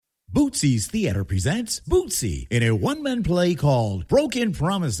Bootsy's Theater presents Bootsy in a one-man play called Broken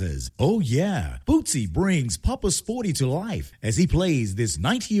Promises. Oh yeah, Bootsy brings Papa Sporty to life as he plays this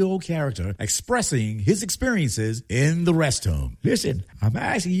 90-year-old character expressing his experiences in the rest home. Listen, I'm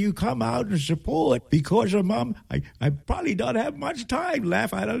asking you come out and support because of Mom. I probably don't have much time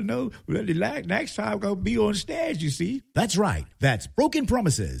left. I don't know. Next time I'm going to be on stage, you see. That's right. That's Broken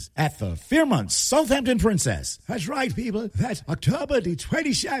Promises at the Fairmont Southampton Princess. That's right, people. That's October the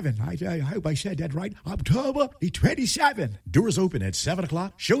 27th. I hope I said that right. October the 27th. Doors open at 7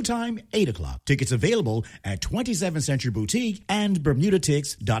 o'clock, showtime 8 o'clock. Tickets available at 27th Century Boutique and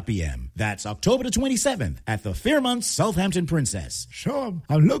BermudaTix.bm. That's October the 27th at the Fairmont Southampton Princess. So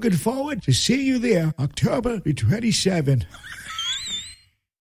I'm looking forward to seeing you there, October the 27th.